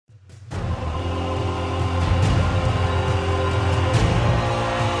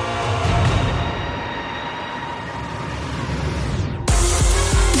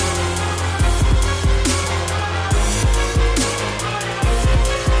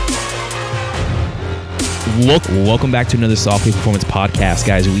Welcome back to another Softly Performance podcast,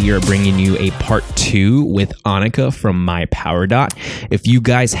 guys. We are bringing you a part 2 with Annika from My Powerdot. If you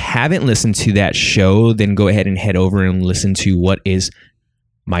guys haven't listened to that show, then go ahead and head over and listen to what is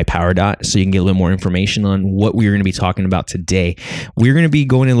My Powerdot, so you can get a little more information on what we're going to be talking about today. We're going to be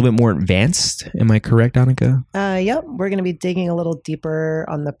going a little bit more advanced. Am I correct, Annika? Yep. We're going to be digging a little deeper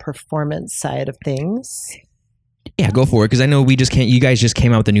on the performance side of things. Yeah, go for it, because I know you guys just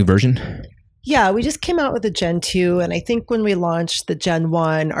came out with a new version. Yeah, we just came out with the Gen 2, and I think when we launched the Gen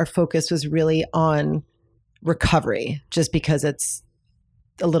 1, our focus was really on recovery, just because it's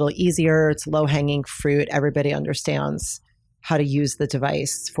a little easier, it's low-hanging fruit, everybody understands how to use the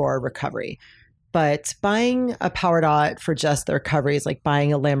device for recovery. But buying a Powerdot for just the recovery is like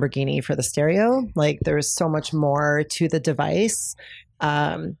buying a Lamborghini for the stereo. Like, there's so much more to the device.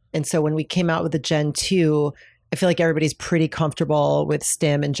 And so when we came out with the Gen 2, I feel like everybody's pretty comfortable with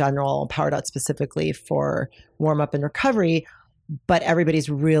STIM in general, Powerdot specifically for warm up and recovery, but everybody's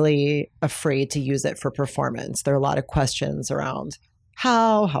really afraid to use it for performance. There are a lot of questions around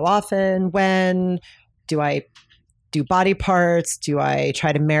how often, when, do I do body parts? Do I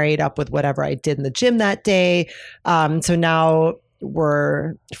try to marry it up with whatever I did in the gym that day? So now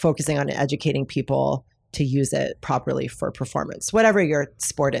we're focusing on educating people to use it properly for performance, whatever your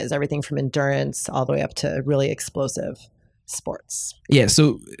sport is, everything from endurance all the way up to really explosive sports. Yeah,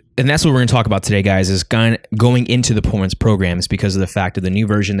 and that's what we're going to talk about today, guys, is going into the performance programs, because of the fact of the new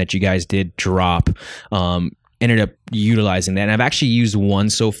version that you guys did drop, ended up utilizing that. And I've actually used one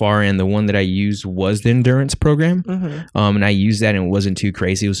so far, and the one that I used was the endurance program. Mm-hmm. And I used that and it wasn't too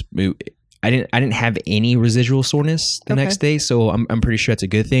crazy. I didn't have any residual soreness the next day, so I'm pretty sure that's a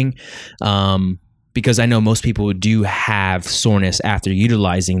good thing. Because I know most people do have soreness after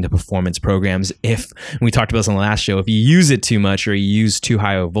utilizing the performance programs. We talked about this on the last show, if you use it too much or you use too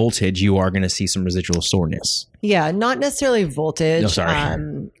high a voltage, you are going to see some residual soreness. Yeah, not necessarily voltage, no,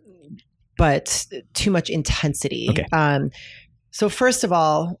 sorry. But too much intensity. Okay. So first of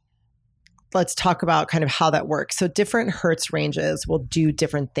all, let's talk about kind of how that works. So different Hertz ranges will do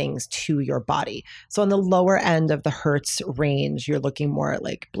different things to your body. So on the lower end of the Hertz range, you're looking more at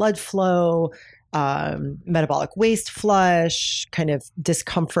like blood flow, metabolic waste flush, kind of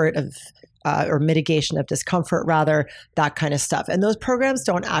discomfort of, or mitigation of discomfort rather, that kind of stuff. And those programs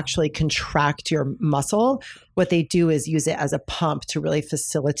don't actually contract your muscle. What they do is use it as a pump to really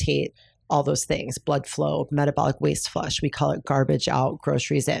facilitate all those things: blood flow, metabolic waste flush. We call it garbage out,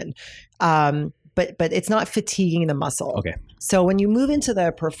 groceries in. But it's not fatiguing the muscle. Okay. So when you move into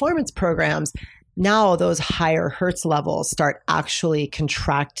the performance programs, now those higher Hertz levels start actually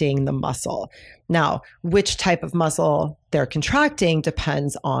contracting the muscle. Now, which type of muscle they're contracting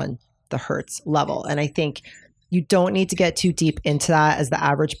depends on the Hertz level. And I think you don't need to get too deep into that as the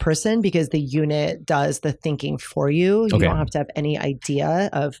average person, because the unit does the thinking for you. You don't have to have any idea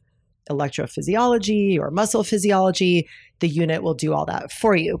of electrophysiology or muscle physiology. The unit will do all that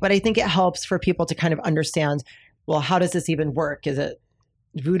for you. But I think it helps for people to kind of understand, well, how does this even work? Is it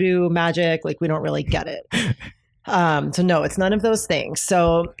voodoo magic? Like, we don't really get it. So no, it's none of those things.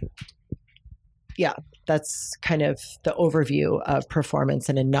 So yeah, that's kind of the overview of performance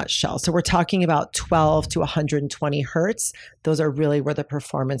in a nutshell. So we're talking about 12 to 120 Hertz. Those are really where the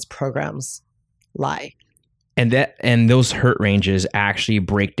performance programs lie. And those Hertz ranges actually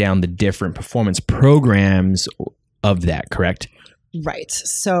break down the different performance programs of that, correct? Right.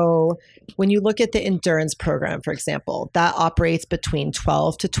 So when you look at the endurance program, for example, that operates between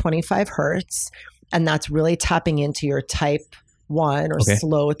 12 to 25 Hertz, and that's really tapping into your type 1 or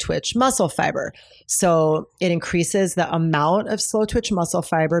slow twitch muscle fiber. So it increases the amount of slow twitch muscle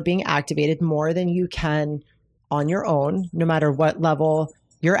fiber being activated more than you can on your own, no matter what level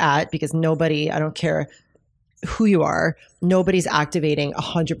you're at, because nobody, I don't care who you are, nobody's activating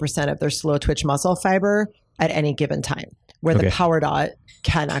 100% of their slow twitch muscle fiber at any given time, where the Powerdot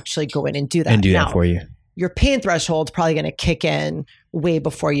can actually go in and do that. And do that for you. Your pain threshold is probably going to kick in way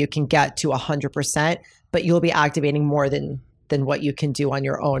before you can get to 100%, but you'll be activating more than what you can do on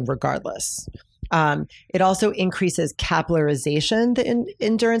your own regardless. It also increases capillarization, the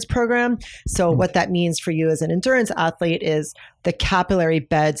endurance program. So what that means for you as an endurance athlete is the capillary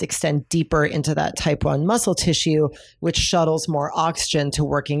beds extend deeper into that type 1 muscle tissue, which shuttles more oxygen to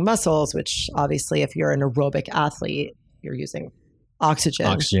working muscles, which obviously if you're an aerobic athlete, you're using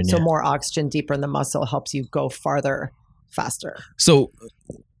oxygen. So more oxygen deeper in the muscle helps you go farther, faster. So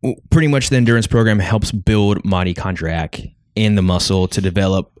pretty much the endurance program helps build mitochondria in the muscle to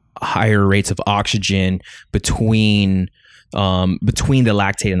develop higher rates of oxygen between the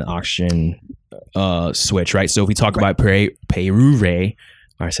lactate and the oxygen switch, right? So if we talk about pyruvate,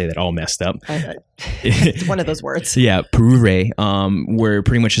 I say that all messed up. It's one of those words. Yeah, puree, where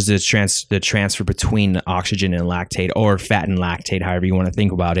pretty much is the transfer between oxygen and lactate, or fat and lactate, however you want to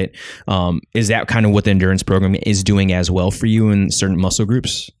think about it. Is that kind of what the endurance program is doing as well for you in certain muscle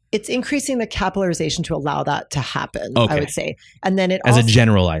groups? It's increasing the capillarization to allow that to happen, Okay. I would say. And then it as also, a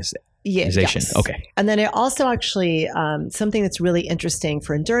generalized. yes. Okay. And then it also actually, something that's really interesting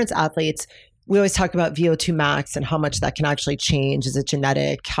for endurance athletes, we always talk about VO2 max and how much that can actually change. Is it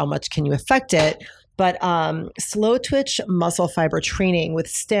genetic? How much can you affect it? But slow twitch muscle fiber training with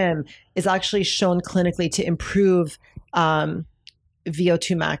STIM is actually shown clinically to improve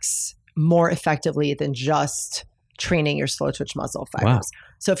VO2 max more effectively than just training your slow twitch muscle fibers. Wow.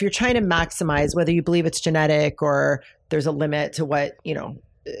 So if you're trying to maximize, whether you believe it's genetic or there's a limit to what,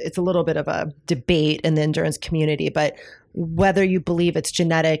 it's a little bit of a debate in the endurance community, but whether you believe it's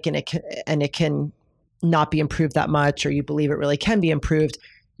genetic and it can not be improved that much, or you believe it really can be improved,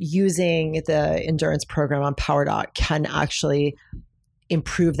 using the endurance program on Powerdot can actually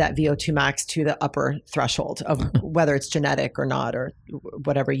improve that VO2 max to the upper threshold of whether it's genetic or not, or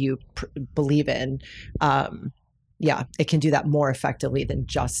whatever you believe in. It can do that more effectively than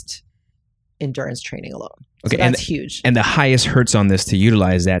just endurance training alone. Okay, so that's huge. And the highest hertz on this to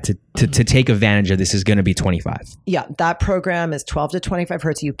utilize that to take advantage of this is going to be 25. Yeah, that program is 12 to 25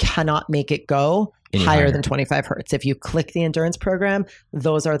 hertz. You cannot make it go higher than 25 hertz. If you click the endurance program,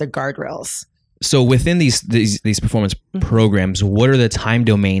 those are the guardrails. So within these performance programs, what are the time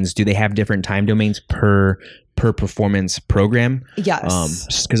domains? Do they have different time domains per performance program?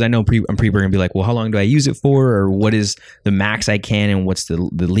 Yes. Because I know I'm going to be like, well, how long do I use it for? Or what is the max I can and what's the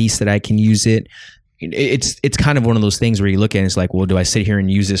least that I can use it? It's kind of one of those things where you look at it and it's like, well, do I sit here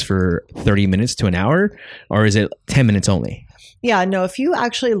and use this for 30 minutes to an hour? Or is it 10 minutes only? Yeah, no, if you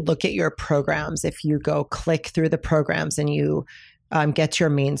actually look at your programs, if you go click through the programs and you get to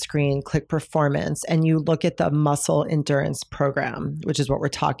your main screen, click performance, and you look at the muscle endurance program, which is what we're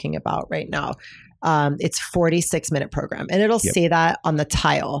talking about right now. It's 46-minute program, and it'll say that on the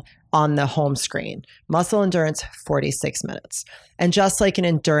tile on the home screen. Muscle endurance, 46 minutes. And just like an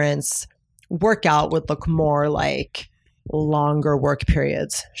endurance workout would look more like longer work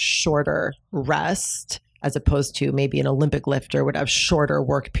periods, shorter rest, as opposed to maybe an Olympic lifter would have shorter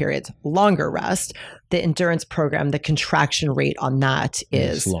work periods, longer rest. The endurance program, the contraction rate on that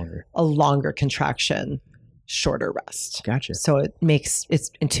is a longer contraction, shorter rest. Gotcha. So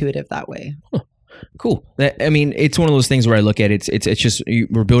it's intuitive that way. Huh. Cool. It's one of those things where I look at it, it's just,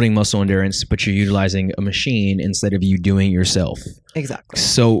 we're building muscle endurance, but you're utilizing a machine instead of you doing it yourself. Exactly.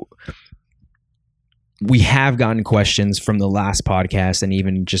 So we have gotten questions from the last podcast and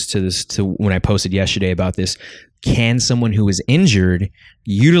even just to when I posted yesterday about this. Can someone who is injured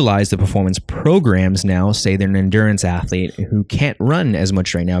utilize the performance programs now, say they're an endurance athlete who can't run as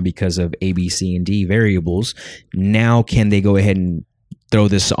much right now because of A, B, C, and D variables? Now, can they go ahead and throw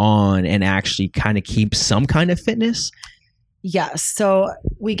this on and actually kind of keep some kind of fitness? Yes. So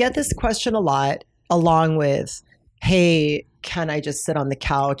we get this question a lot, along with, hey, can I just sit on the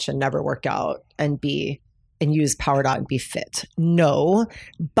couch and never work out and use Powerdot and be fit? No,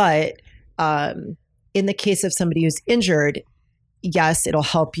 but in the case of somebody who's injured, yes, it'll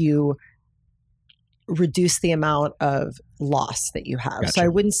help you reduce the amount of loss that you have. Gotcha. So I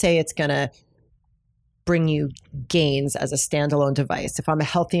wouldn't say it's going to bring you gains as a standalone device. If I'm a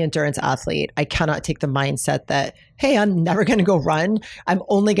healthy endurance athlete, I cannot take the mindset that, hey, I'm never going to go run. I'm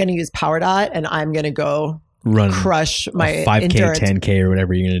only going to use Powerdot and I'm going to go run, crush my 5K, endurance. 10K, or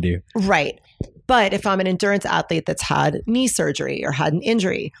whatever you're going to do. Right. But if I'm an endurance athlete that's had knee surgery or had an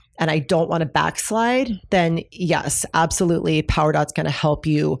injury and I don't want to backslide, then yes, absolutely, Powerdot's going to help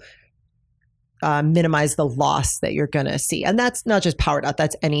you minimize the loss that you're going to see. And that's not just Powerdot,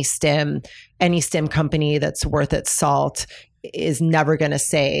 that's any STIM company that's worth its salt is never going to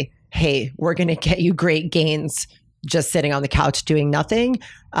say, hey, we're going to get you great gains just sitting on the couch doing nothing.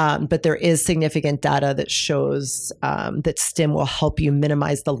 But there is significant data that shows that STIM will help you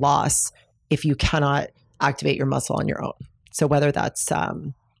minimize the loss if you cannot activate your muscle on your own. So whether that's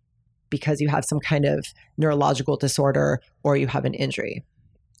because you have some kind of neurological disorder or you have an injury.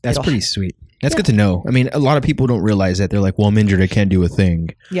 That's pretty sweet. That's good to know. I mean, a lot of people don't realize that. They're like, well, I'm injured, I can't do a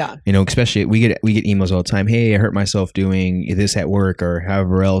thing. Yeah. Especially we get emails all the time. Hey, I hurt myself doing this at work or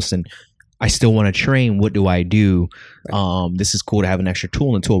however else, and I still want to train. What do I do? Right. This is cool to have an extra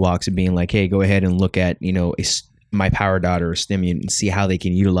tool in the toolbox of being like, hey, go ahead and look at, my Powerdot or a STIM and see how they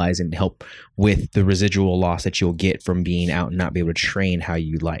can utilize and help with the residual loss that you'll get from being out and not be able to train how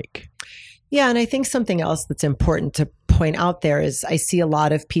you like. Yeah. And I think something else that's important to point out there is I see a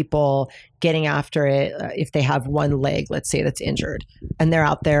lot of people getting after it if they have one leg, let's say, that's injured, and they're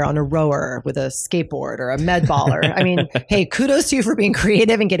out there on a rower with a skateboard or a med baller. I mean, hey, kudos to you for being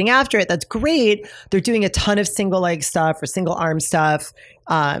creative and getting after it. That's great. They're doing a ton of single leg stuff or single arm stuff.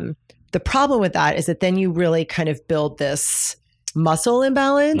 The problem with that is that then you really kind of build this muscle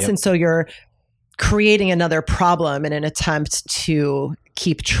imbalance. And so you're creating another problem in an attempt to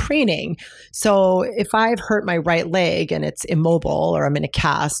keep training. So if I've hurt my right leg and it's immobile, or I'm in a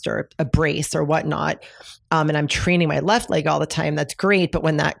cast or a brace or whatnot, and I'm training my left leg all the time, that's great. But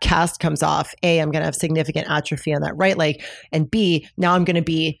when that cast comes off, A, I'm going to have significant atrophy on that right leg. And B, now I'm going to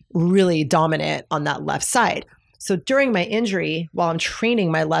be really dominant on that left side. So during my injury, while I'm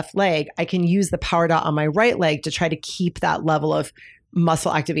training my left leg, I can use the Powerdot on my right leg to try to keep that level of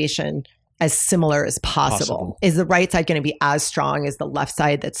muscle activation as similar as possible. Is the right side going to be as strong as the left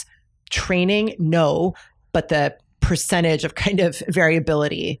side that's training? No, but the percentage of kind of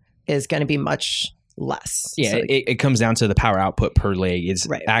variability is going to be much less. Yeah, so it comes down to the power output per leg. It's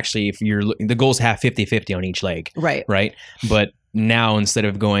actually, if you're the goals have 50-50 on each leg. Right. But now instead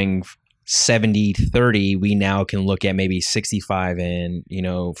of going 70-30, we now can look at maybe 65 and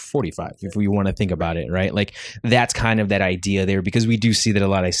 45 if we want to think about it, right? Like that's kind of that idea there, because we do see that a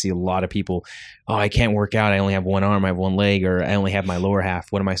lot. I see a lot of people, oh, I can't work out, I only have one arm, I have one leg, or I only have my lower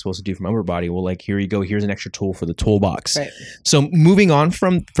half. What am I supposed to do for my upper body? Well, like, here you go, here's an extra tool for the toolbox. So moving on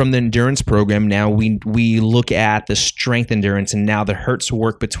from the endurance program, now we look at the strength endurance, and now the Hertz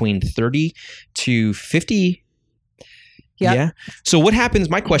work between 30 to 50. Yeah. So what happens,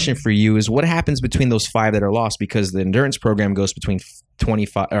 my question for you is, what happens between those 5 that are lost? Because the endurance program goes between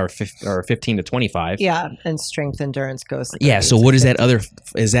 25 or 15 to 25. Yeah. And strength endurance goes. So what is that other,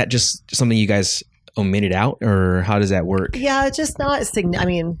 is that just something you guys omitted out, or how does that work? Yeah, just not, I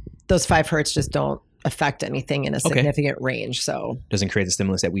mean, those 5 Hertz just don't affect anything in a significant range. So doesn't create the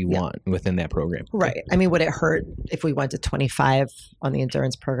stimulus that we want within that program. Right. I mean, would it hurt if we went to 25 on the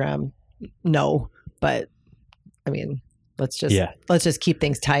endurance program? No, but I mean, let's just keep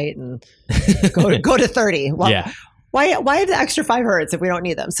things tight and go to 30. Well, why the extra 5 Hertz if we don't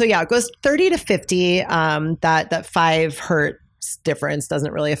need them? So yeah, it goes 30 to 50. That 5 Hertz difference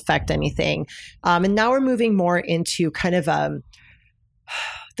doesn't really affect anything. And now we're moving more into kind of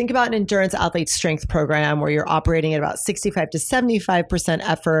think about an endurance athlete strength program where you're operating at about 65 to 75%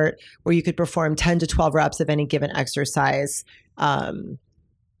 effort, where you could perform 10 to 12 reps of any given exercise,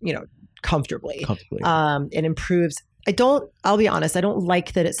 comfortably. It improves. I'll be honest, I don't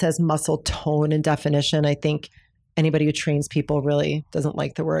like that it says muscle tone in definition. I think anybody who trains people really doesn't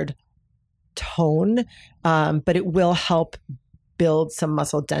like the word tone, but it will help build some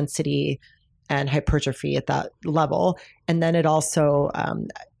muscle density and hypertrophy at that level. And then it also,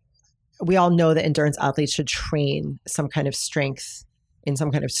 we all know that endurance athletes should train some kind of strength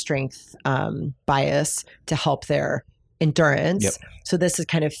bias to help their endurance. So this is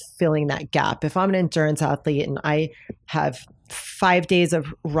kind of filling that gap. If I'm an endurance athlete and I have 5 days of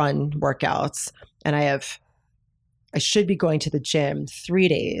run workouts and I should be going to the gym 3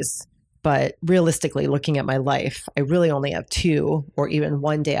 days, but realistically looking at my life, I really only have 2 or even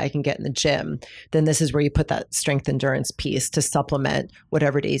 1 day I can get in the gym, then this is where you put that strength endurance piece to supplement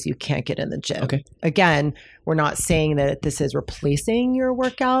whatever days you can't get in the gym. Again, we're not saying that this is replacing your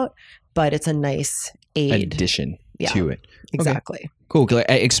workout, but it's a nice addition to it. Exactly. Cool.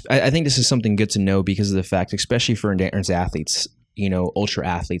 I think this is something good to know because of the fact, especially for endurance athletes, ultra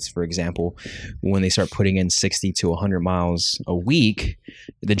athletes, for example, when they start putting in 60 to 100 miles a week,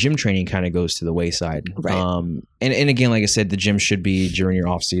 the gym training kind of goes to the wayside. And again, like I said, the gym should be during your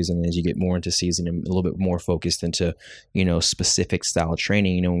off season. As you get more into season and a little bit more focused into, specific style of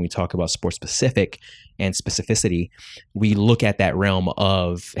training, when we talk about sport specific and specificity, we look at that realm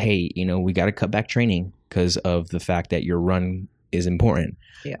of, hey, we got to cut back training because of the fact that your run is important.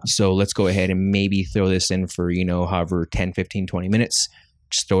 So let's go ahead and maybe throw this in for, however, 10, 15, 20 minutes.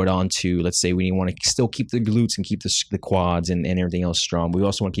 Just throw it on to, let's say we want to still keep the glutes and keep the quads and everything else strong. We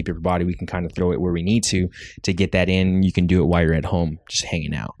also want to keep your body. We can kind of throw it where we need to get that in. You can do it while you're at home, just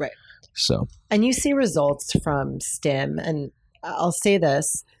hanging out. So, and you see results from STIM. And I'll say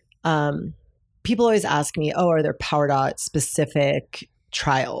this, people always ask me, are there Powerdot specific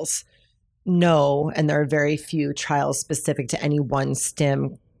trials? No, and there are very few trials specific to any one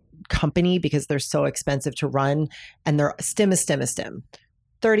STIM company because they're so expensive to run. And their STIM is STIM is STIM.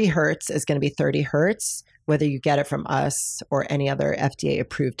 30 Hertz is going to be 30 Hertz, whether you get it from us or any other FDA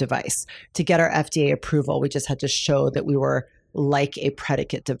approved device. To get our FDA approval, we just had to show that we were like a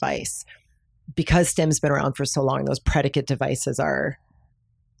predicate device. Because STIM's been around for so long, those predicate devices are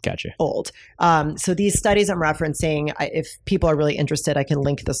Gotcha. old. So these studies I'm referencing, if people are really interested, I can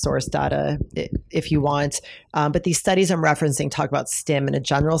link the source data if you want. But these studies I'm referencing talk about STIM in a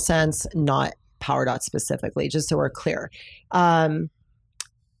general sense, not Powerdot specifically, just so we're clear. But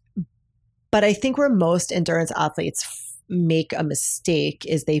I think where most endurance athletes make a mistake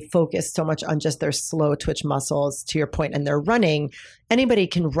is they focus so much on just their slow twitch muscles, to your point, and they're running. Anybody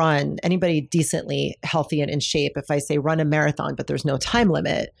can run, anybody decently healthy and in shape. If I say run a marathon, but there's no time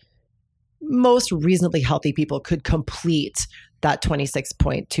limit, most reasonably healthy people could complete that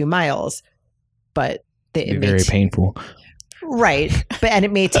 26.2 miles, but it may very painful. Right. And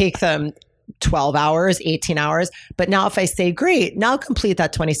it may take them 12 hours, 18 hours. But now if I say, great, now complete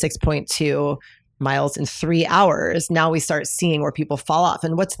that 26.2 miles in 3 hours, now we start seeing where people fall off.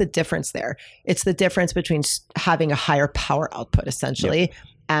 And what's the difference there? It's the difference between having a higher power output, essentially,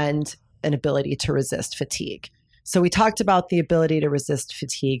 and an ability to resist fatigue. So we talked about the ability to resist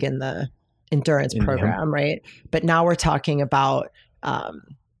fatigue in the endurance program, right? But now we're talking about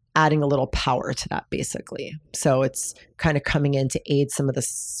adding a little power to that, basically. So it's kind of coming in to aid some of the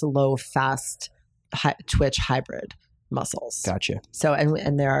slow, fast twitch hybrid muscles. Gotcha. So,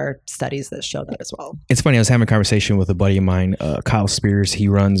 and there are studies that show that as well. It's funny. I was having a conversation with a buddy of mine, Kyle Spears. He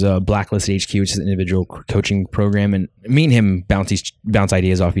runs Blacklist HQ, which is an individual coaching program. And me and him bounce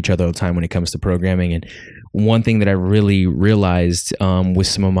ideas off each other all the time when it comes to programming. And one thing that I really realized with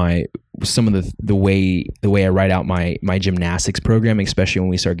some of the way I write out my gymnastics program, especially when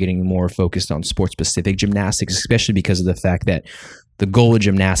we start getting more focused on sport specific gymnastics, especially because of the fact that the goal of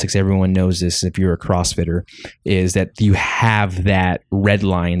gymnastics, everyone knows this if you're a CrossFitter, is that you have that red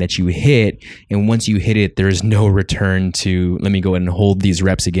line that you hit, and once you hit it, there's no return to, let me go ahead and hold these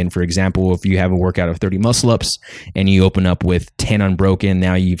reps again. For example, if you have a workout of 30 muscle ups and you open up with 10 unbroken,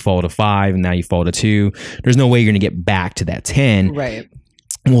 now you fall to 5 and now you fall to 2, there's no way you're going to get back to that 10. Right.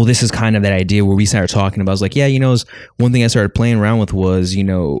 Well, this is kind of that idea where we started talking about, I was like, yeah, one thing I started playing around with was,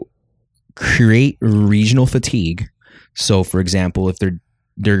 create regional fatigue. So, for example, if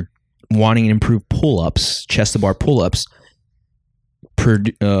they're wanting to improve pull-ups, chest-to-bar pull-ups,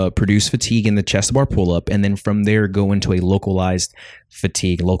 produce fatigue in the chest-to-bar pull-up, and then from there go into a localized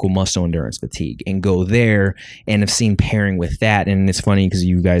fatigue, local muscle endurance fatigue, and go there. And I've seen pairing with that, and it's funny because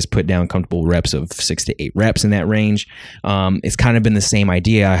you guys put down comfortable reps of 6 to 8 reps in that range. It's kind of been the same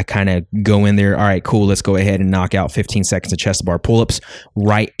idea. I kind of go in there, all right, cool, let's go ahead and knock out 15 seconds of chest-to-bar pull-ups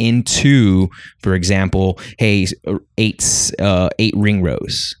right into, for example, hey, 8 ring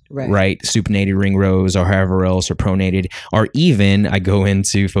rows. Right. Supinated ring rows or however else, or pronated, or even I go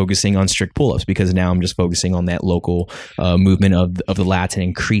into focusing on strict pull-ups because now I'm just focusing on that local movement of the lats and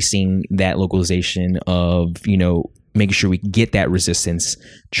increasing that localization of, making sure we get that resistance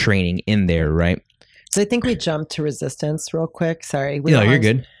training in there. Right. So I think we jumped to resistance real quick. Sorry. No, you're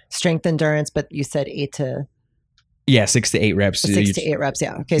good. Strength endurance, but you said 6 to 8 reps. 6 to 8 reps.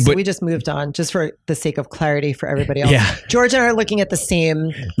 Yeah. Okay. So we just moved on just for the sake of clarity for everybody else. Yeah. George and I are looking at the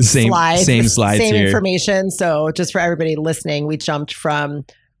same slides, same information. So just for everybody listening, we jumped from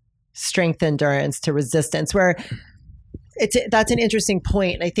strength endurance to resistance, where that's an interesting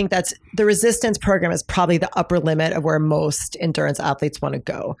point. I think that's the resistance program is probably the upper limit of where most endurance athletes want to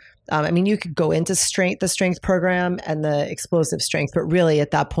go. You could go into the strength program and the explosive strength, but really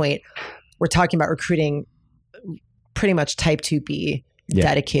at that point, we're talking about recruiting pretty much type 2B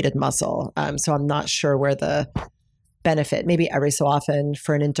dedicated muscle. So I'm not sure where the benefit, maybe every so often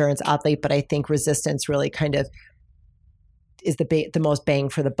for an endurance athlete, but I think resistance really kind of is the most bang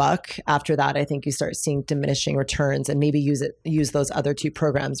for the buck. After that, I think you start seeing diminishing returns, and maybe use those other two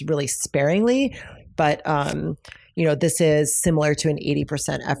programs really sparingly. But this is similar to an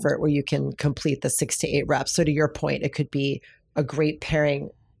 80% effort where you can complete the 6 to 8 reps. So to your point, it could be a great pairing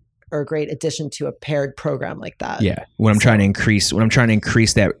or a great addition to a paired program like that. Yeah. When I'm trying to increase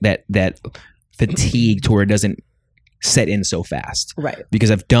that fatigue to where it doesn't set in so fast. Right. Because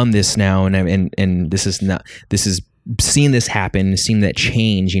I've done this now, and this is seeing this happen, seeing that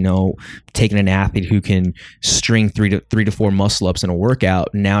change, taking an athlete who can string 3 to 4 muscle ups in a workout.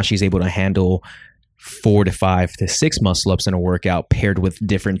 Now she's able to handle 4 to 5 to 6 muscle ups in a workout paired with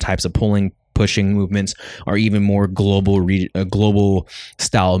different types of pushing movements, or even more global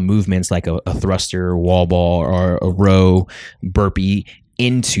style movements like a thruster, wall ball, or a row, burpee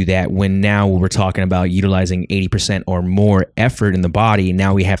into that. When now we're talking about utilizing 80% or more effort in the body,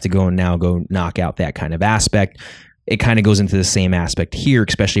 now we have to go knock out that kind of aspect. It kind of goes into the same aspect here,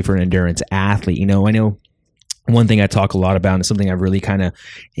 especially for an endurance athlete. I know one thing I talk a lot about, and something I've really kind of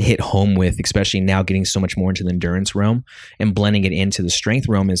hit home with, especially now getting so much more into the endurance realm and blending it into the strength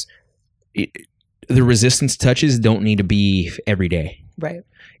realm, is the resistance touches don't need to be every day. Right.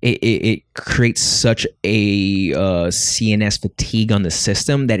 It creates such a CNS fatigue on the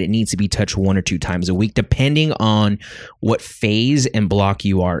system that it needs to be touched 1 or 2 times a week, depending on what phase and block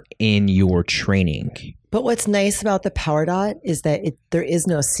you are in your training. But what's nice about the Powerdot is that there is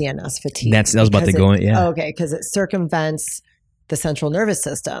no CNS fatigue. That was about to go in, yeah. Okay, because it circumvents the central nervous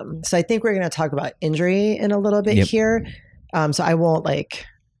system. So I think we're going to talk about injury in a little bit here. So I won't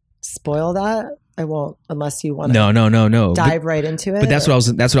spoil that. I won't, unless you want to no dive right into it. But that's what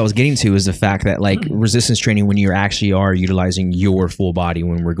I was getting to, is the fact that resistance training, when you actually are utilizing your full body,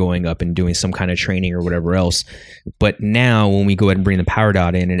 when we're going up and doing some kind of training or whatever else. But now when we go ahead and bring the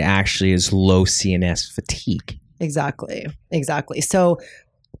Powerdot in, it actually is low CNS fatigue. Exactly. So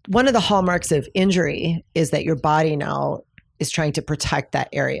one of the hallmarks of injury is that your body now is trying to protect that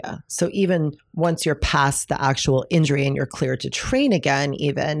area. So even once you're past the actual injury and you're cleared to train again,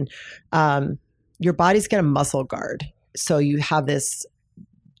 even your body's going to muscle guard. So you have this,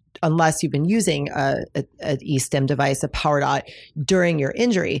 unless you've been using an e-stim device, a Powerdot during your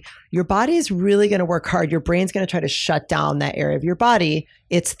injury, your body is really going to work hard. Your brain's going to try to shut down that area of your body.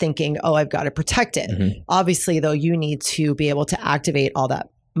 It's thinking, oh, I've got to protect it. Mm-hmm. Obviously, though, you need to be able to activate all that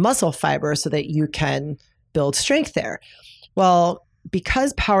muscle fiber so that you can build strength there. Well,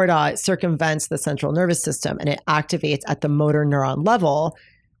 because Powerdot circumvents the central nervous system and it activates at the motor neuron level,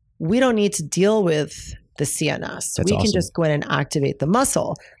 we don't need to deal with the CNS. We can just go in and activate the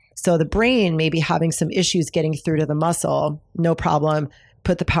muscle. So the brain may be having some issues getting through to the muscle. No problem.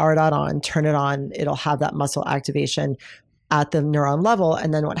 Put the Powerdot on, turn it on. It'll have that muscle activation at the neuron level.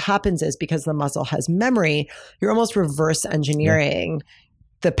 And then what happens is, because the muscle has memory, you're almost reverse engineering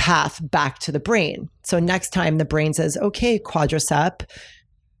the path back to the brain. So next time the brain says, okay, quadricep,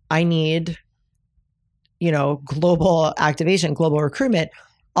 I need, global activation, global recruitment,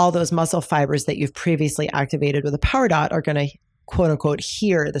 all those muscle fibers that you've previously activated with a Powerdot are going to, quote unquote,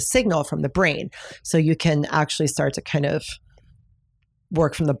 hear the signal from the brain. So you can actually start to kind of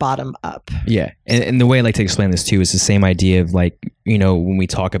work from the bottom up. Yeah. And the way I like to explain this too is the same idea of when we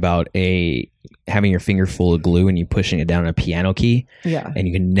talk about having your finger full of glue and you pushing it down on a piano key. Yeah. And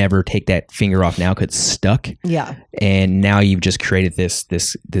you can never take that finger off now because it's stuck. Yeah. And now you've just created this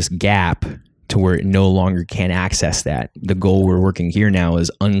gap to where it no longer can access that. The goal we're working here now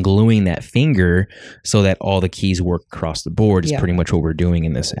is ungluing that finger so that all the keys work across the board is pretty much what we're doing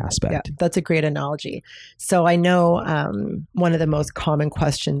in this aspect. Yeah, that's a great analogy. So I know one of the most common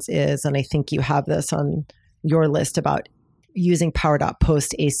questions is, and I think you have this on your list, about using Powerdot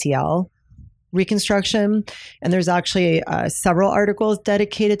post ACL reconstruction. And there's actually several articles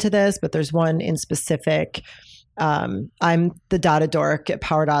dedicated to this, but there's one in specific. I'm the data dork at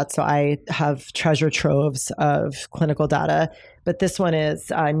Powerdot, so I have treasure troves of clinical data. But this one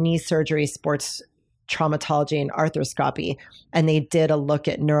is knee surgery, sports traumatology, and arthroscopy. And they did a look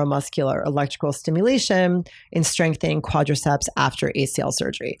at neuromuscular electrical stimulation in strengthening quadriceps after ACL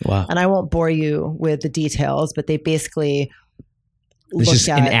surgery. Wow. And I won't bore you with the details, but they basically it's just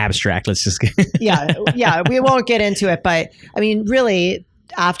an abstract. Let's just yeah, we won't get into it. But I mean, really,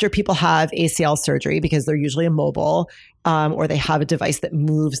 after people have ACL surgery, because they're usually immobile, or they have a device that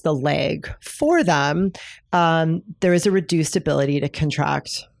moves the leg for them, there is a reduced ability to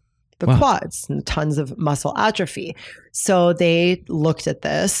contract the quads and tons of muscle atrophy. So they looked at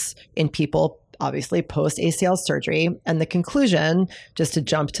this in people, obviously post ACL surgery. And the conclusion, just to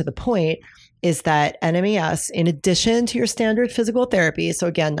jump to the point, is that NMES, in addition to your standard physical therapy, so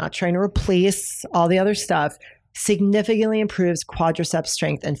again, not trying to replace all the other stuff, significantly improves quadricep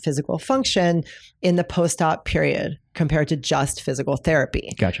strength and physical function in the post-op period compared to just physical therapy.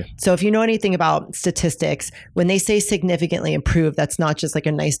 Gotcha. So if you know anything about statistics, when they say significantly improve, that's not just like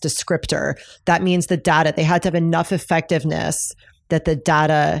a nice descriptor. That means the data, they had to have enough effectiveness that the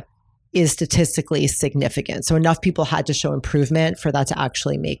data is statistically significant. So enough people had to show improvement for that to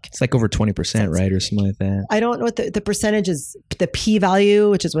actually make It's like over 20%, sense. Right? Or something like that. I don't know what the percentage is. The p-value,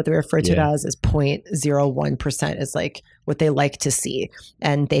 which is what they refer to it as, is 0.01% is like what they like to see.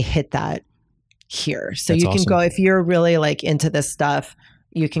 And they hit that here. So That's you can awesome. go, if you're really like into this stuff,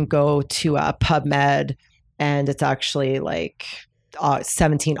 you can go to PubMed, and it's actually like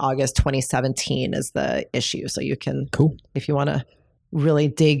 17 August 2017 is the issue. So you can, if you want to really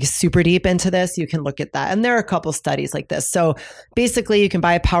dig super deep into this, you can look at that. And there are a couple studies like this. So basically you can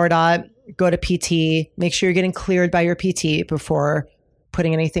buy a Powerdot, go to PT, make sure you're getting cleared by your PT before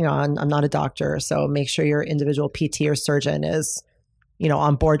putting anything on. I'm not a doctor, so make sure your individual PT or surgeon is,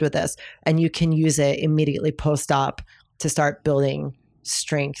 on board with this. And you can use it immediately post-op to start building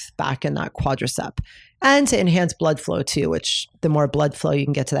strength back in that quadricep, and to enhance blood flow too, which the more blood flow you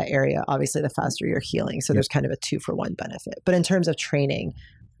can get to that area, obviously the faster you're healing. So there's kind of a 2-for-1 benefit. But in terms of training,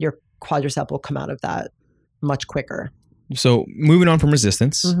 your quadricep will come out of that much quicker. So moving on from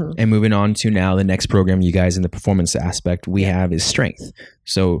resistance and moving on to now the next program you guys in the performance aspect we have is strength.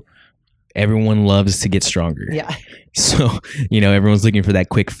 So everyone loves to get stronger. Yeah. So, everyone's looking for that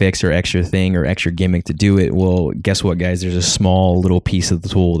quick fix or extra thing or extra gimmick to do it. Well, guess what, guys? There's a small little piece of the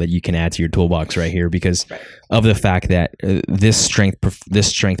tool that you can add to your toolbox right here because of the fact that this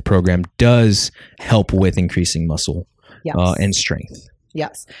strength program does help with increasing muscle and strength.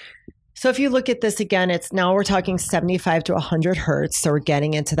 Yes. So if you look at this again, we're talking 75 to 100 hertz. So we're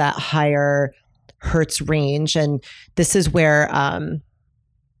getting into that higher hertz range. And this is where,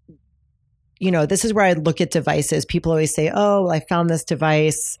 this is where I look at devices. People always say, oh, I found this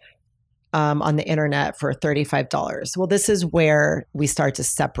device on the internet for $35. Well, this is where we start to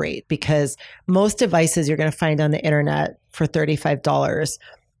separate because most devices you're going to find on the internet for $35,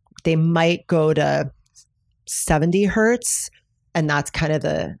 they might go to 70 hertz. And that's kind of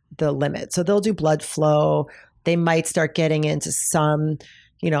the limit. So they'll do blood flow. They might start getting into some,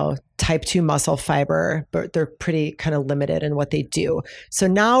 type 2 muscle fiber, but they're pretty kind of limited in what they do. So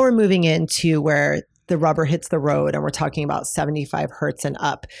now we're moving into where the rubber hits the road and we're talking about 75 hertz and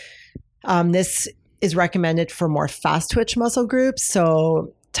up. This is recommended for more fast twitch muscle groups.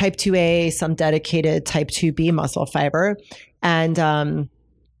 So type 2A, some dedicated type 2B muscle fiber. And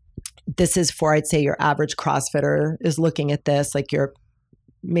this is for, I'd say, your average CrossFitter is looking at this, like your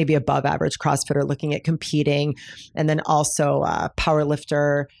maybe above average CrossFitter looking at competing, and then also power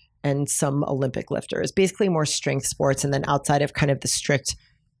lifter and some Olympic lifters, basically more strength sports. And then outside of kind of the strict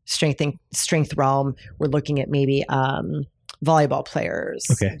strength realm, we're looking at maybe volleyball players,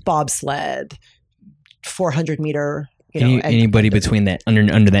 bobsled, 400 meter. Anybody between that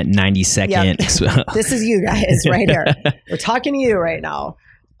under that 90 second. Yep. This is you guys right here. We're talking to you right now.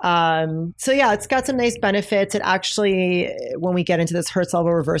 So yeah, it's got some nice benefits. It actually, when we get into this hertz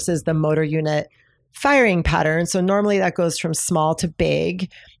level, reverses the motor unit firing pattern. So normally that goes from small to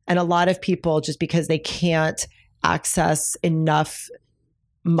big. And a lot of people, just because they can't access enough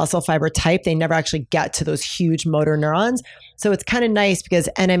muscle fiber type, they never actually get to those huge motor neurons. So it's kind of nice because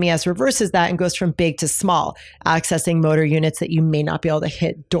NMES reverses that and goes from big to small, accessing motor units that you may not be able to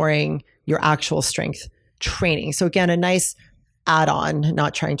hit during your actual strength training. So again, a nice add-on,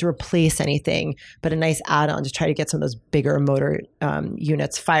 not trying to replace anything, but a nice add-on to try to get some of those bigger motor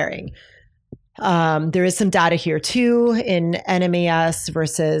units firing. There is some data here too in NMES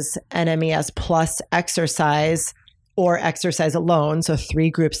versus NMES plus exercise or exercise alone. So 3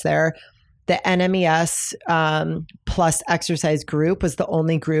 groups there. The NMES plus exercise group was the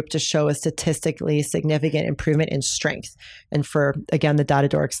only group to show a statistically significant improvement in strength. And for, again, the data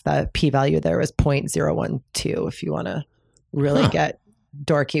dorks, the p-value there was 0.012 if you want to really get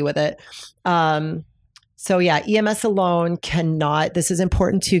dorky with it. So yeah, EMS alone cannot, this is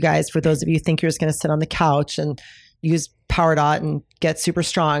important too, guys, for those of you who think you're just going to sit on the couch and use Powerdot and get super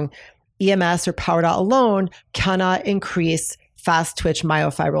strong. EMS or Powerdot alone cannot increase fast twitch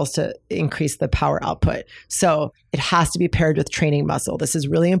myofibrils to increase the power output. So it has to be paired with training muscle. This is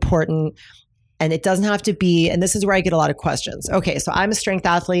really important. And it doesn't have to be, and this is where I get a lot of questions. Okay, so I'm a strength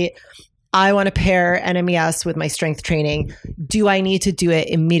athlete. I want to pair NMES with my strength training. Do I need to do it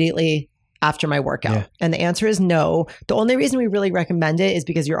immediately after my workout? Yeah. And the answer is no. The only reason we really recommend it is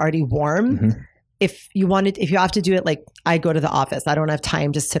because you're already warm. Mm-hmm. If you have to do it, like I go to the office, I don't have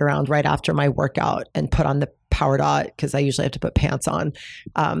time to sit around right after my workout and put on the Powerdot because I usually have to put pants on.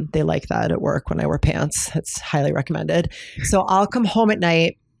 They like that at work when I wear pants. It's highly recommended. So I'll come home at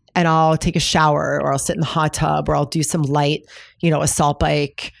night and I'll take a shower or I'll sit in the hot tub or I'll do some light, assault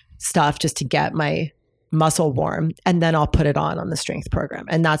bike stuff just to get my muscle warm. And then I'll put it on the strength program.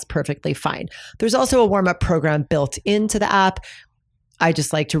 And that's perfectly fine. There's also a warm-up program built into the app. I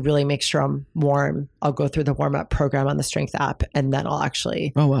just like to really make sure I'm warm. I'll go through the warm-up program on the strength app and then I'll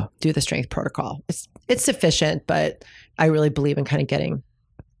actually do the strength protocol. It's sufficient, but I really believe in kind of getting.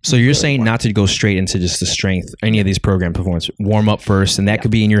 So you're saying not to go straight into just the strength, any of these program performance, warm up first, and that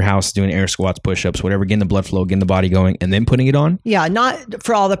could be in your house doing air squats, push-ups, whatever, getting the blood flow, getting the body going, and then putting it on? Yeah, not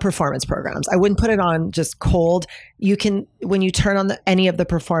for all the performance programs. I wouldn't put it on just cold. You can, when you turn on any of the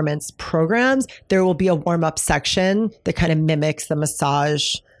performance programs, there will be a warm-up section that kind of mimics the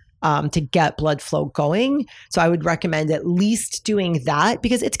massage to get blood flow going. So I would recommend at least doing that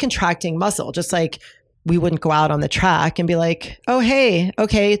because it's contracting muscle, just like we wouldn't go out on the track and be like, oh, hey,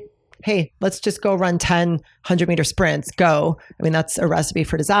 okay, hey, let's just go run 10 100-meter sprints, go. I mean, that's a recipe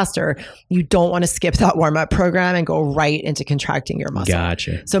for disaster. You don't want to skip that warm-up program and go right into contracting your muscle.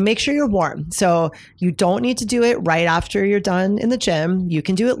 Gotcha. So make sure you're warm. So you don't need to do it right after you're done in the gym. You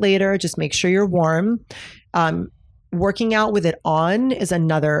can do it later. Just make sure you're warm. Working out with it on is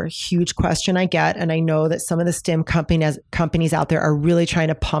another huge question I get. And I know that some of the stim companies out there are really trying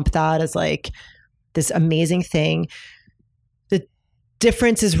to pump that as like this amazing thing. The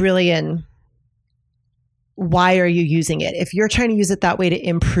difference is really in why are you using it? If you're trying to use it that way to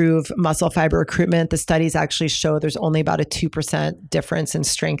improve muscle fiber recruitment, the studies actually show there's only about a 2% difference in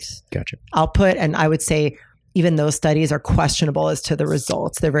strength output. And I would say even those studies are questionable as to the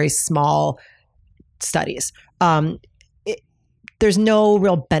results. They're very small studies. There's no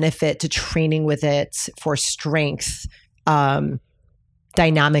real benefit to training with it for strength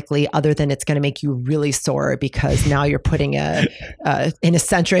dynamically, other than it's going to make you really sore because now you're putting an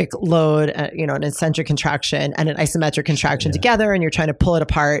eccentric load, an eccentric contraction and an isometric contraction together, and you're trying to pull it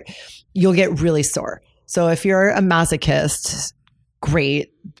apart. You'll get really sore. So if you're a masochist,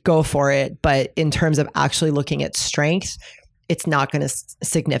 great, go for it. But in terms of actually looking at strength, it's not going to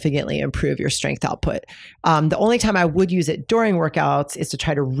significantly improve your strength output. The only time I would use it during workouts is to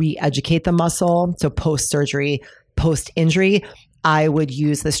try to re-educate the muscle. So post-surgery, post-injury, I would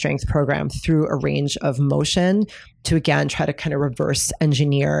use the strength program through a range of motion to, again, try to kind of reverse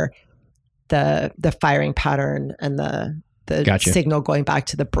engineer the firing pattern and the signal going back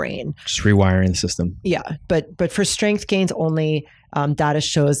to the brain. Just rewiring the system. Yeah. But for strength gains only, data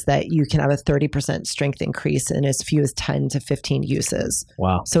shows that you can have a 30% strength increase in as few as 10 to 15 uses.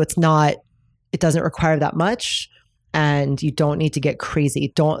 Wow. So it doesn't require that much, and you don't need to get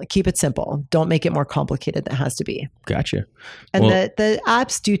crazy. Don't keep it simple. Don't make it more complicated than it has to be. Gotcha. And the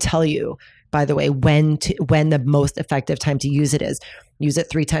apps do tell you, by the way, when the most effective time to use it is. Use it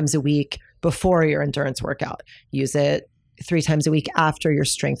 3 times a week before your endurance workout. Use it 3 times a week after your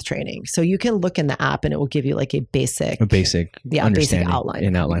strength training. So you can look in the app and it will give you like a basic outline.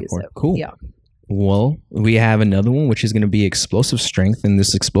 An outline for it. Cool. Yeah. Well, we have another one, which is going to be explosive strength. And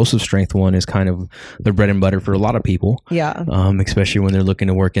this explosive strength one is kind of the bread and butter for a lot of people. Yeah. Especially when they're looking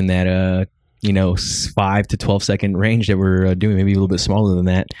to work in that, 5 to 12 second range that we're doing, maybe a little bit smaller than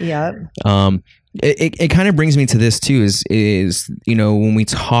that. Yeah. It kind of brings me to this too, is when we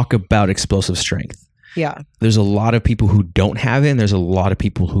talk about explosive strength, there's a lot of people who don't have it, and there's a lot of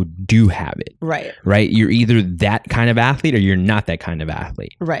people who do have it. Right. You're either that kind of athlete or you're not that kind of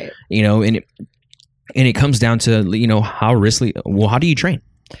athlete. Right. And it comes down to, how do you train?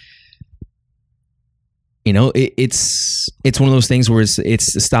 It's one of those things where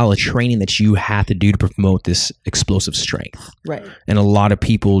it's the style of training that you have to do to promote this explosive strength. Right. And a lot of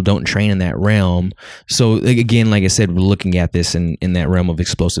people don't train in that realm. So again, like I said, we're looking at this in that realm of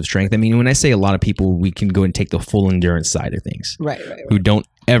explosive strength. I mean, when I say a lot of people, we can go and take the full endurance side of things. Right. Who don't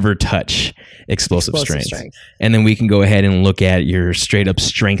ever touch explosive strength. And then we can go ahead and look at your straight up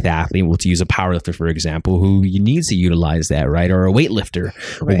strength athlete. We'll use a powerlifter, for example, who needs to utilize that, right? Or a weightlifter.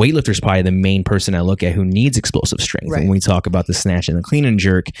 Right. A weightlifter is probably the main person I look at who needs explosive strength. Right. When we talk about the snatch and the clean and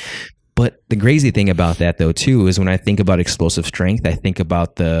jerk. But the crazy thing about that, though, too, is when I think about explosive strength, I think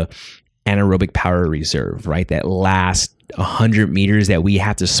about the anaerobic power reserve, right? That last 100 meters that we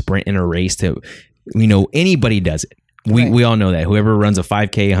have to sprint in a race to, anybody does it. We all know that. Whoever runs a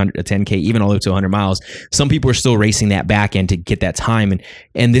 5K, a 10K, even all the way to 100 miles, some people are still racing that back end to get that time.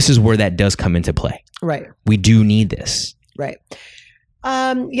 And this is where that does come into play. Right. We do need this. Right.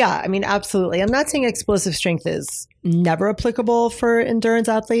 I mean, absolutely. I'm not saying explosive strength is never applicable for endurance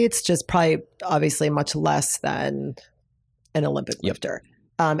athletes, just probably obviously much less than an Olympic lifter.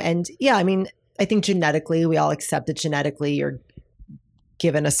 I mean, I think genetically, we all accept that genetically you're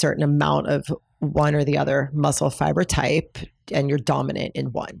given a certain amount of one or the other muscle fiber type and you're dominant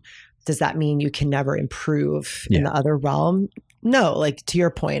in one. Does that mean you can never improve in the other realm? No, like to your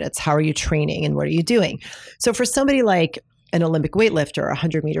point, it's how are you training and what are you doing? So for somebody like an Olympic weightlifter, a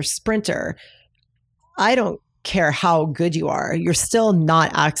 100-meter sprinter, I don't care how good you are, you're still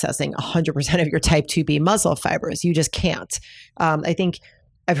not accessing 100% of your type 2B muscle fibers. You just can't. I think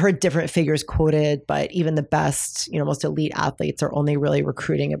I've heard different figures quoted, but even the best, most elite athletes are only really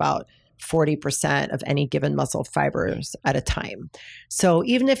recruiting about 40% of any given muscle fibers at a time. So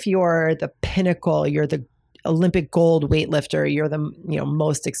even if you're the pinnacle, you're the Olympic gold weightlifter, you're the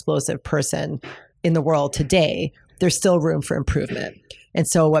most explosive person in the world today, there's still room for improvement. And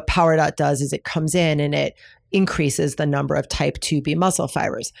so what Powerdot does is it comes in and it increases the number of type 2B muscle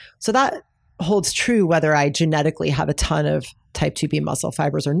fibers. So that holds true whether I genetically have a ton of type 2B muscle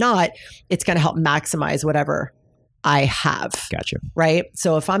fibers or not. It's going to help maximize whatever I have. Gotcha. Right.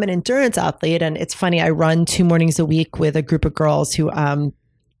 So if I'm an endurance athlete, and it's funny, I run 2 mornings a week with a group of girls who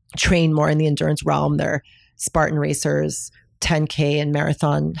train more in the endurance realm. They're Spartan racers, 10K and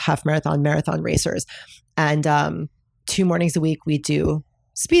marathon, half marathon, marathon racers. And 2 mornings a week, we do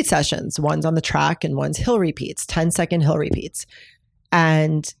speed sessions. One's on the track and one's hill repeats, 10-second hill repeats.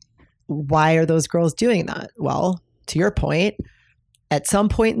 And why are those girls doing that? Well, to your point, at some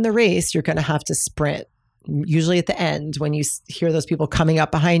point in the race, you're going to have to sprint. Usually at the end, when you hear those people coming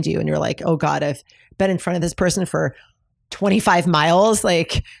up behind you and you're like, oh God, I've been in front of this person for 25 miles,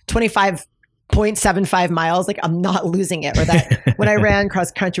 like 25.75 miles, like I'm not losing it. Or that when I ran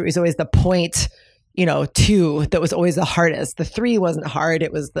cross country, it was always the point, 2 that was always the hardest. The 3 wasn't hard.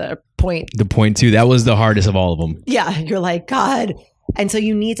 It was the point. The point 2, that was the hardest of all of them. Yeah. You're like, God. And so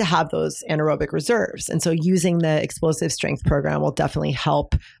you need to have those anaerobic reserves. And so using the explosive strength program will definitely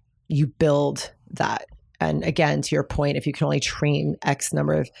help you build that. And again, to your point, if you can only train X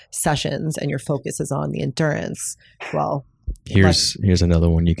number of sessions and your focus is on the endurance, well, here's another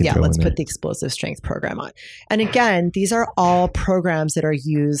one you can throw in there. Let's put the explosive strength program on. And again, these are all programs that are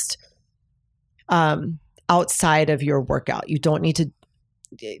used outside of your workout. You don't need to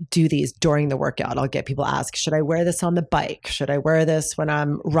do these during the workout. I'll get people ask, should I wear this on the bike? Should I wear this when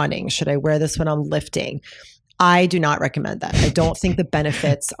I'm running? Should I wear this when I'm lifting? I do not recommend that. I don't think the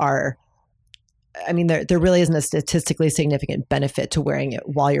benefits are, there really isn't a statistically significant benefit to wearing it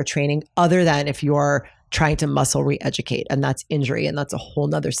while you're training, other than if you're trying to muscle re-educate, and that's injury, and that's a whole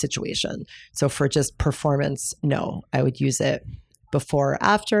nother situation. So for just performance, no, I would use it before or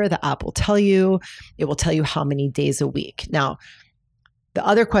after. The app will tell you, it will tell you how many days a week. Now, the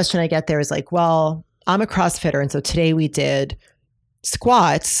other question I get there is like, well, I'm a CrossFitter, and so today we did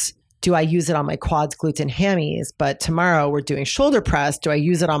squats. Do I use it on my quads, glutes, and hammies? But tomorrow we're doing shoulder press. Do I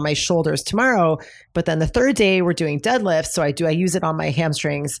use it on my shoulders tomorrow? But then the third day we're doing deadlifts. So do I use it on my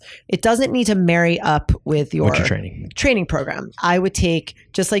hamstrings? It doesn't need to marry up with your training program. I would take,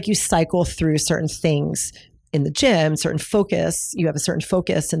 just like you cycle through certain things in the gym, certain focus, you have a certain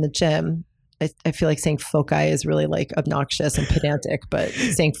focus in the gym. I feel like saying foci is really like obnoxious and pedantic, but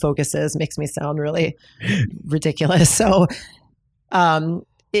saying focuses makes me sound really ridiculous. So,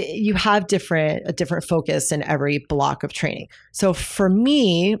 you have a different focus in every block of training. So for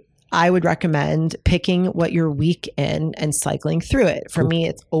me, I would recommend picking what you're weak in and cycling through it. For me,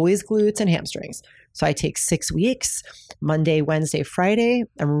 it's always glutes and hamstrings. So I take 6 weeks, Monday, Wednesday, Friday.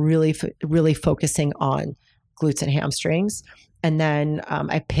 I'm really focusing on glutes and hamstrings. And then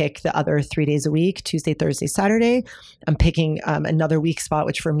I pick the other 3 days a week, Tuesday, Thursday, Saturday. I'm picking another weak spot,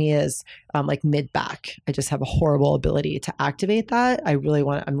 which for me is like mid-back. I just have a horrible ability to activate that. I'm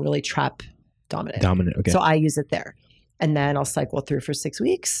really trap dominant. Okay. So I use it there. And then I'll cycle through for 6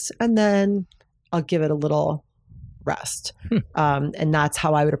 weeks, and then I'll give it a little rest. And that's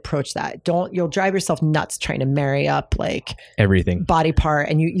how I would approach that. You'll drive yourself nuts trying to marry up like everything body part,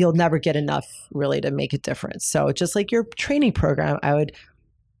 and you'll never get enough really to make a difference. So just like your training program, I would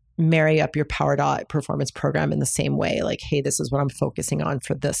marry up your Powerdot performance program in the same way. Like, hey, this is what I'm focusing on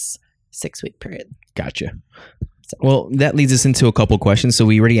for this 6-week period. Gotcha. Well, that leads us into a couple questions. So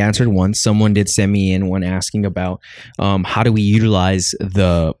we already answered one. Someone did send me in one asking about how do we utilize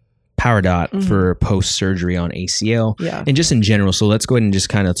the Powerdot for post-surgery on ACL and just in general. So let's go ahead and just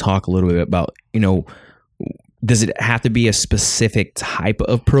kind of talk a little bit about, does it have to be a specific type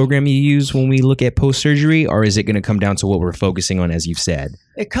of program you use when we look at post-surgery, or is it going to come down to what we're focusing on, as you've said?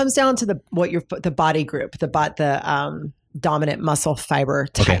 It comes down to the body group, the dominant muscle fiber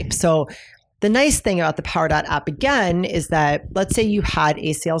type. Okay. So the nice thing about the Powerdot app, again, is that let's say you had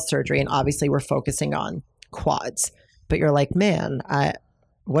ACL surgery, and obviously we're focusing on quads, but you're like, man,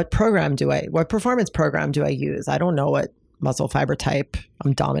 what performance program do I use? I don't know what muscle fiber type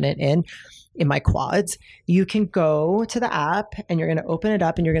I'm dominant in my quads. You can go to the app and you're going to open it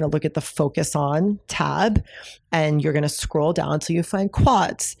up and you're going to look at the focus on tab, and you're going to scroll down till you find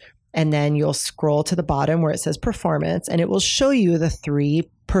quads. And then you'll scroll to the bottom where it says performance, and it will show you the 3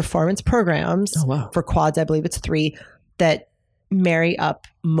 performance programs for quads. I believe it's 3 that marry up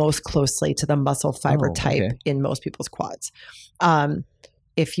most closely to the muscle fiber type in most people's quads.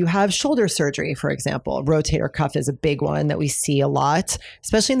 If you have shoulder surgery, for example, rotator cuff is a big one that we see a lot,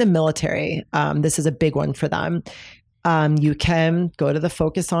 especially in the military. This is a big one for them. You can go to the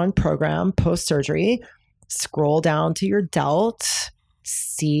Focus On program post-surgery, scroll down to your delt,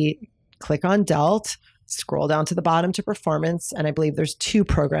 click on delt, scroll down to the bottom to performance. And I believe there's 2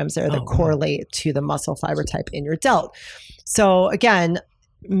 programs there that correlate to the muscle fiber type in your delt. So again,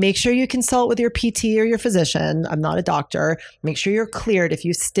 make sure you consult with your PT or your physician. I'm not a doctor. Make sure you're cleared. If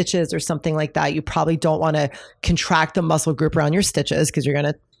you stitches or something like that, you probably don't want to contract the muscle group around your stitches because you're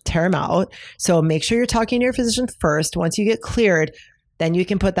going to tear them out. So make sure you're talking to your physician first. Once you get cleared, then you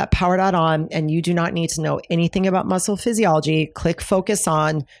can put that Powerdot on, and you do not need to know anything about muscle physiology. Click focus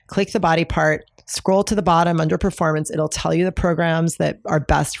on, click the body part, scroll to the bottom under performance. It'll tell you the programs that are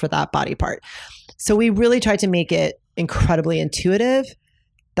best for that body part. So we really tried to make it incredibly intuitive.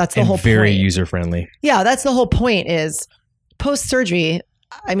 That's the whole point. Very user friendly. Yeah, that's the whole point is post-surgery.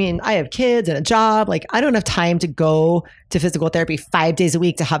 I mean, I have kids and a job. Like, I don't have time to go to physical therapy 5 days a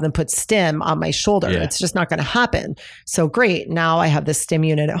week to have them put stim on my shoulder. Yeah. It's just not going to happen. So great. Now I have this stim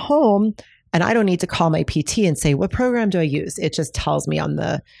unit at home and I don't need to call my PT and say, what program do I use? It just tells me on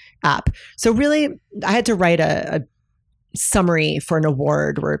the app. So really, I had to write a summary for an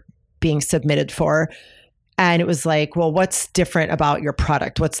award we're being submitted for. And it was like, well, what's different about your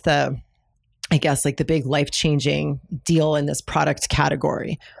product? What's the, I guess, like the big life-changing deal in this product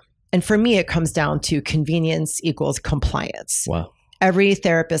category? And for me, it comes down to convenience equals compliance. Wow. Every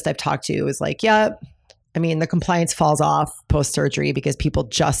therapist I've talked to is like, yeah, I mean, the compliance falls off post-surgery because people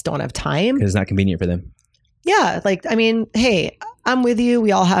just don't have time. Because it's not convenient for them. Yeah. Like, I mean, hey, I'm with you.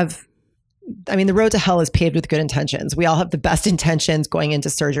 We all have, I mean, the road to hell is paved with good intentions. We all have the best intentions going into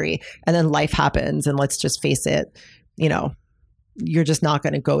surgery, and then life happens. And let's just face it, you know, you're just not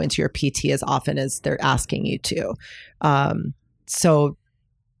going to go into your PT as often as they're asking you to. So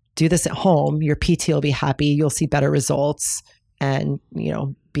do this at home. Your PT will be happy. You'll see better results and, you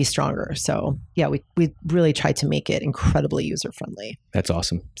know, be stronger. So yeah, we really tried to make it incredibly user-friendly. That's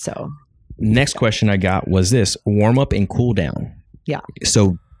awesome. So next question I got was this: warm up and cool down. Yeah.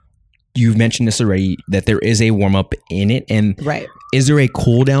 So you've mentioned this already, that there is a warm up in it. And right. Is there a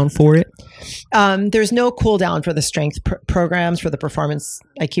cool down for it? There's no cool down for the strength programs, for the performance.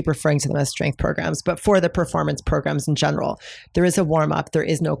 I keep referring to them as strength programs, but for the performance programs in general, there is a warm up. There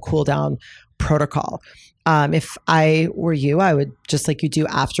is no cool down protocol. If I were you, I would, just like you do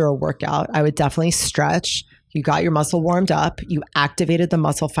after a workout, I would definitely stretch. You got your muscle warmed up. You activated the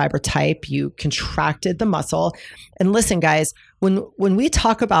muscle fiber type. You contracted the muscle. And listen, guys, when we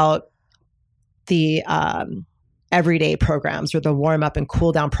talk about the everyday programs or the warm up and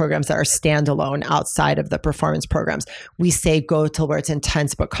cool down programs that are standalone outside of the performance programs, we say go till where it's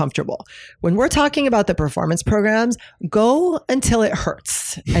intense but comfortable. When we're talking about the performance programs, go until it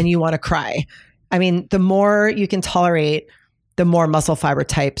hurts and you want to cry. I mean, the more you can tolerate, the more muscle fiber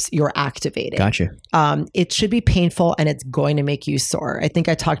types you're activating. Gotcha. It should be painful and it's going to make you sore. I think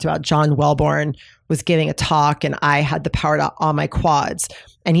I talked about John Wellborn was giving a talk and I had the Powerdot on my quads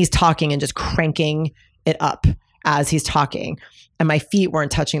and he's talking and just cranking it up as he's talking. And my feet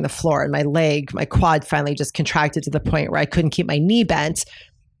weren't touching the floor and my quad finally just contracted to the point where I couldn't keep my knee bent.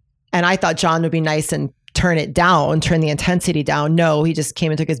 And I thought John would be nice and turn the intensity down. No, he just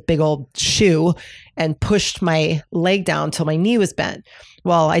came and took his big old shoe and pushed my leg down till my knee was bent.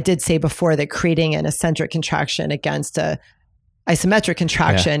 Well, I did say before that creating an eccentric contraction against a isometric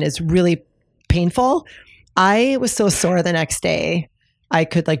contraction is really painful. I was so sore the next day, I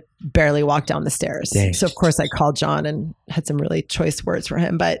could like barely walk down the stairs. Dang. So of course I called John and had some really choice words for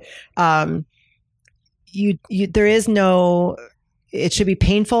him. But there is no, it should be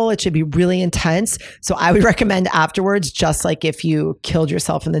painful. It should be really intense. So I would recommend afterwards, just like if you killed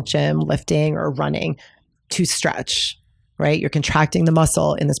yourself in the gym, lifting or running, to stretch, right? You're contracting the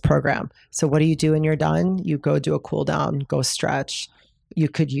muscle in this program. So what do you do when you're done? You go do a cool down, go stretch. You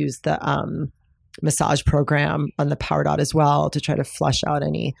could use the massage program on the Powerdot as well to try to flush out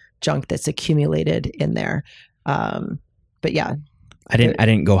any junk that's accumulated in there. But yeah. I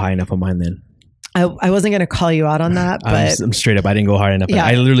didn't go high enough on mine then. I wasn't going to call you out on that, but I'm straight up. I didn't go hard enough. Yeah.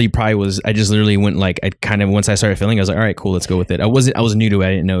 I just literally went like, once I started feeling, I was like, all right, cool, let's go with it. I was new to it. I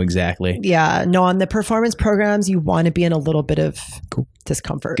didn't know exactly. Yeah. No, on the performance programs, you want to be in a little bit of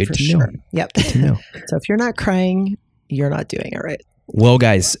discomfort. Good for to sure. know. Yep. Good to know. So if you're not crying, you're not doing it right. Well,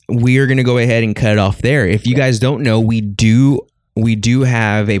 guys, we are going to go ahead and cut it off there. If you guys don't know, we do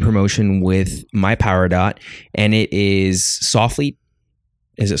have a promotion with my Powerdot, and it is Softly.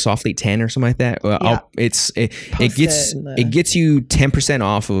 Is it Softly 10 or something like that? Yeah. It gets you 10%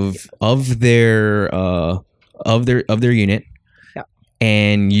 off of their unit. Yeah.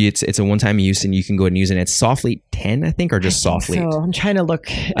 And it's a one-time use, and you can go ahead and use it. It's Softly 10, I think, or just Softly. So I'm trying to look.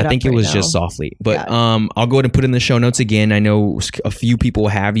 I think it was just Softly, but I'll go ahead and put it in the show notes again. I know a few people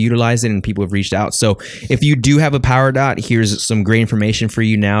have utilized it and people have reached out. So if you do have a Powerdot, here's some great information for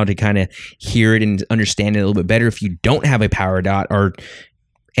you now to kind of hear it and understand it a little bit better. If you don't have a Powerdot, or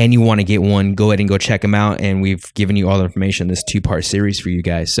and you want to get one, go ahead and go check them out. And we've given you all the information in this 2-part series for you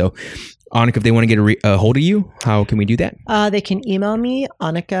guys. So Annika, if they want to get a hold of you, how can we do that? They can email me,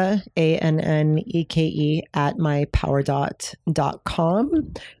 Annika, ANNEKE, at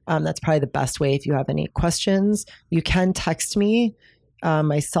mypowerdot.com. That's probably the best way if you have any questions. You can text me.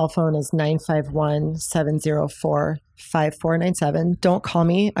 My cell phone is 951-704-5497. Don't call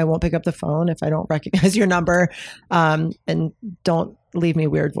me. I won't pick up the phone if I don't recognize your number. And don't leave me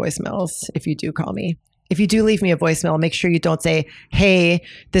weird voicemails if you do call me. If you do leave me a voicemail, make sure you don't say, hey,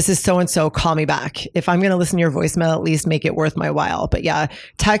 this is so-and-so, call me back. If I'm going to listen to your voicemail, at least make it worth my while. But yeah,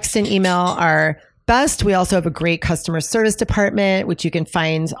 text and email are best. We also have a great customer service department, which you can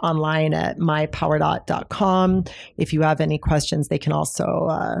find online at mypowerdot.com. If you have any questions, they can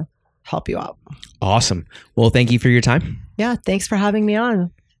also help you out. Awesome. Well, thank you for your time. Yeah, thanks for having me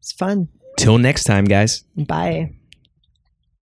on. It's fun. Till next time, guys. Bye.